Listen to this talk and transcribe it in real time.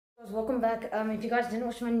Welcome back. If you guys didn't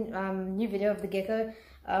watch my new video of the gecko,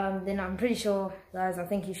 then I'm pretty sure, guys, I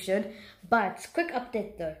think you should. But quick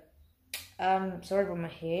update though. Sorry about my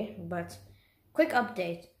hair, but quick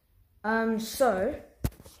update. So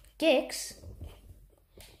Gex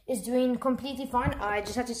is doing completely fine. I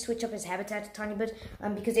just had to switch up his habitat a tiny bit,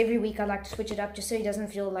 because every week I like to switch it up just so he doesn't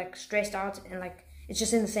feel like stressed out and like it's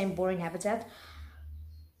just in the same boring habitat.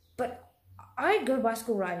 But I go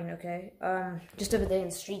bicycle riding, okay, just over there in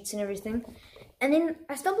the streets and everything, and then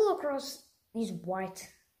I stumble across these white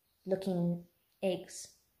looking eggs,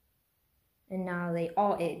 and now they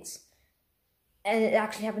are eggs, and it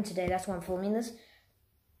actually happened today. That's why I'm filming this.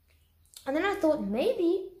 And then I thought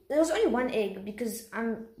maybe there was only one egg, because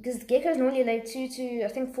the geckos normally lay 2 to I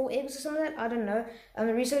think 4 eggs or something like that. I don't know.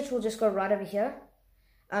 The research will just go right over here.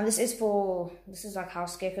 This is like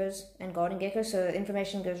house geckos and garden geckos, so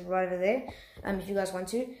information goes right over there, if you guys want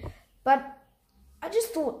to. But I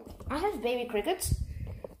just thought, I have baby crickets,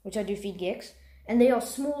 which I do feed geckos, and they are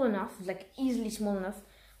small enough, like easily small enough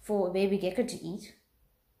for a baby gecko to eat.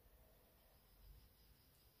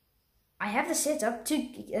 I have the setup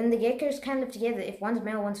and the geckos can live together. If one's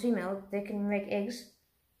male, one's female, they can make eggs.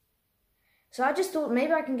 So I just thought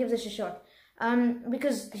maybe I can give this a shot.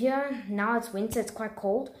 Because here, now it's winter, it's quite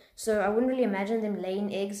cold, so I wouldn't really imagine them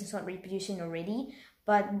laying eggs and not reproducing already,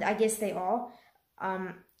 but I guess they are.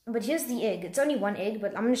 But here's the egg. It's only one egg,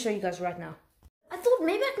 but I'm going to show you guys right now. I thought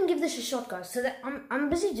maybe I can give this a shot, guys, so that I'm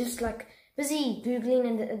busy busy Googling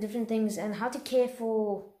and different things and how to care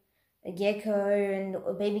for a gecko and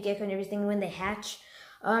a baby gecko and everything when they hatch.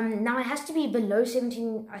 Now it has to be below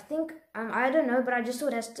 17, I think, I don't know, but I just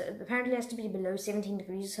thought apparently it has to be below 17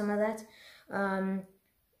 degrees or something like that.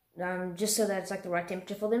 Just so that it's like the right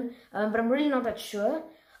temperature for them, but I'm really not that sure.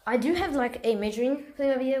 I do have like a measuring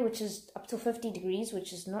thing over here which is up to 50 degrees,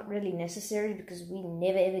 which is not really necessary because we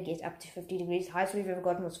never ever get up to 50 degrees. The highest we've ever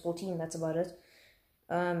gotten was 14, that's about it.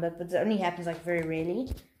 But it only happens like very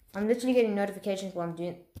rarely. I'm literally getting notifications while I'm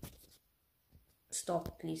doing.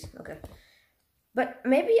 Stop, please. Okay. But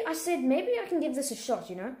maybe I can give this a shot,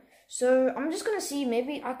 you know. So I'm just gonna see.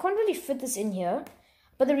 Maybe I can't really fit this in here.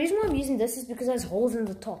 But the reason why I'm using this is because it has holes in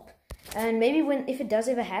the top. And maybe if it does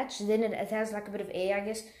ever hatch, then it has like a bit of air, I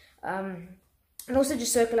guess. And also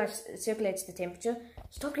just circulates the temperature.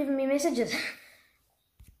 Stop giving me messages.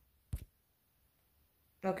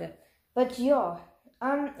 Okay. But yeah,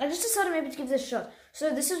 I just decided maybe to give this a shot.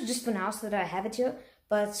 So this is just for now so that I have it here.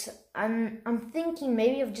 But I'm thinking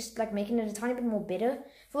maybe of just like making it a tiny bit more better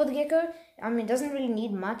for the gecko. It doesn't really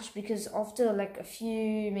need much, because after like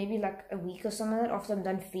maybe like a week or something like that, after I'm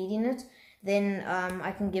done feeding it, then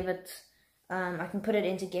I can give it, I can put it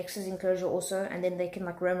into Gex's enclosure also, and then they can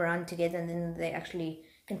like roam around together, and then they actually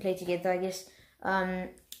can play together, I guess.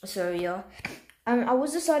 So yeah, I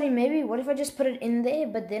was deciding maybe what if I just put it in there,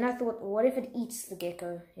 but then I thought, what if it eats the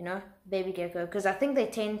gecko, you know, baby gecko, because I think they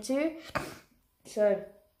tend to. So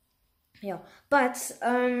yeah, but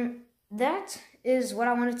that is what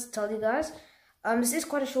I wanted to tell you guys. This is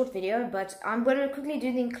quite a short video, but I'm going to quickly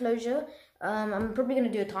do the enclosure. I'm probably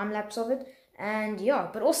going to do a time lapse of it, and yeah,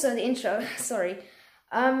 but also the intro. Sorry.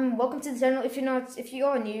 Welcome to the channel. If you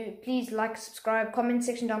are new, please like, subscribe, comment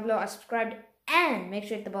section down below. I subscribed, and make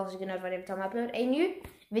sure you hit the bell so you get notified every time I upload a new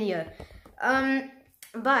video.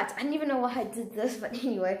 But I don't even know why I did this, but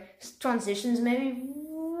anyway, transitions maybe.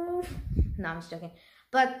 No, I'm just joking.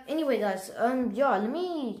 But anyway, guys, yeah,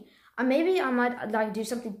 maybe I might like do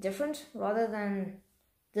something different rather than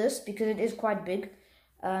this, because it is quite big,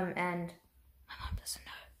 and my mom doesn't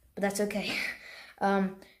know, but that's okay.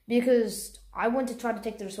 Because I want to try to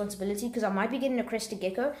take the responsibility, because I might be getting a crested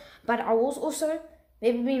gecko, but I will also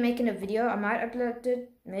maybe be making a video. I might upload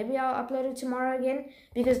it. Maybe I'll upload it tomorrow again,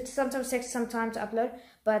 because sometimes it takes some time to upload.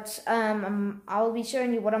 But I'll be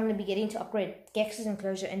showing you what I'm going to be getting to upgrade Gex's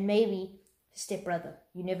enclosure, and maybe his stepbrother.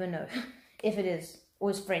 You never know if it is, or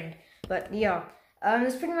his friend. But yeah,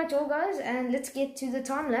 that's pretty much all, guys, and let's get to the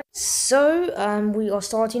time lapse. So we are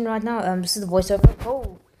starting right now. This is the voiceover.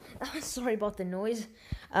 Oh, sorry about the noise.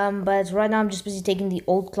 But right now I'm just busy taking the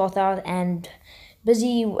old cloth out and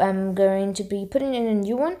busy going to be putting in a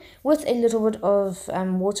new one with a little bit of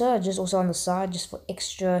water, just also on the side, just for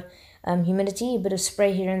extra humidity, a bit of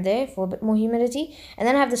spray here and there for a bit more humidity. And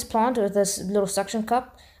then I have this plant with this little suction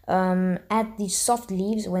cup. Add these soft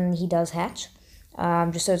leaves when he does hatch,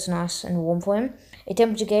 just so it's nice and warm for him. A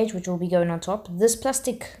temperature gauge, which will be going on top. This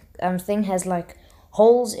plastic thing has like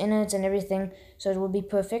holes in it and everything, so it will be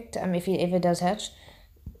perfect if he ever does hatch.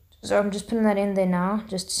 So I'm just putting that in there now,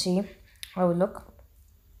 just to see how it would look.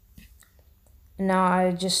 now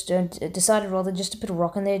I just decided rather just to put a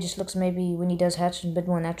rock in there. It just looks maybe when he does hatch a bit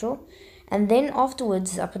more natural. And then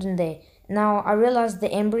afterwards, I put in there. Now, I realized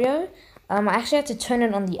the embryo, I actually had to turn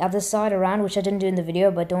it on the other side around, which I didn't do in the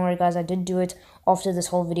video, but don't worry guys, I did do it after this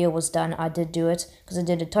whole video was done. I did do it, because I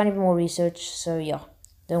did a tiny bit more research, so yeah,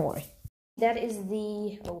 don't worry. That is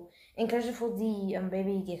the enclosure for the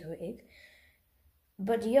baby gecko egg.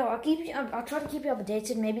 But yeah, I'll try to keep you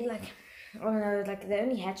updated, maybe like, I don't know, like they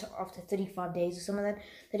only hatch after 35 days or some of that,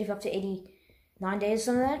 35 to 89 days,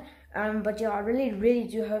 some of that. But yeah, I really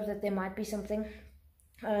do hope that there might be something,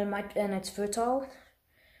 and it's fertile.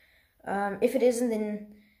 If it isn't,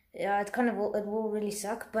 then yeah, it will really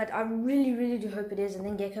suck. But I really do hope it is, and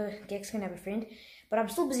then Gex can have a friend. But I'm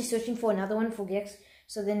still busy searching for another one for Gex,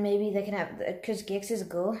 so then maybe they can have, because Gex is a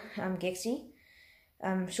girl, Gexy,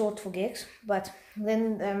 short for Gex. But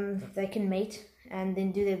then they can mate and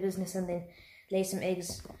then do their business and then lay some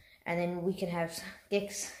eggs, and then we can have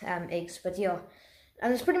Gex eggs. But yeah,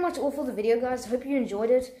 and that's pretty much all for the video, guys. Hope you enjoyed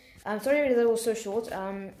it. Sorry that it was so short.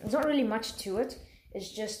 There's not really much to it.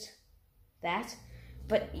 It's just that.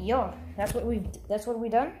 But yeah, that's what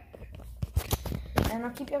we've done. And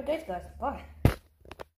I'll keep you updated, guys. Bye.